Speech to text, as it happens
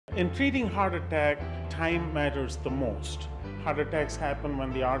In treating heart attack, time matters the most. Heart attacks happen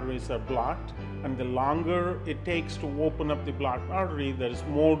when the arteries are blocked, and the longer it takes to open up the blocked artery, there is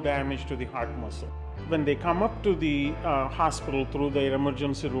more damage to the heart muscle. When they come up to the hospital through their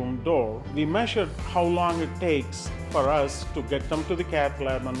emergency room door, we measure how long it takes for us to get them to the cath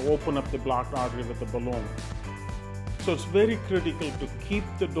lab and open up the blocked artery with a balloon. So it's very critical to keep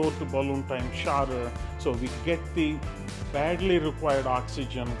the door to balloon time shorter so we get the badly required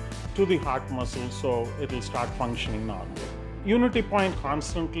oxygen to the heart muscle so it will start functioning normally. UnityPoint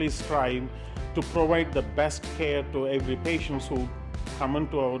constantly strive to provide the best care to every patient who come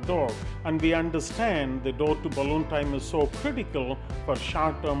into our door, and we understand the door to balloon time is so critical for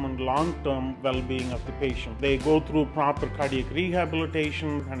short-term and long-term well-being of the patient. They go through proper cardiac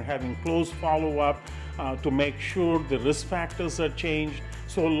rehabilitation and having close follow-up to make sure the risk factors are changed.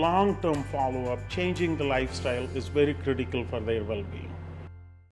 So long-term follow-up, changing the lifestyle is very critical for their well-being.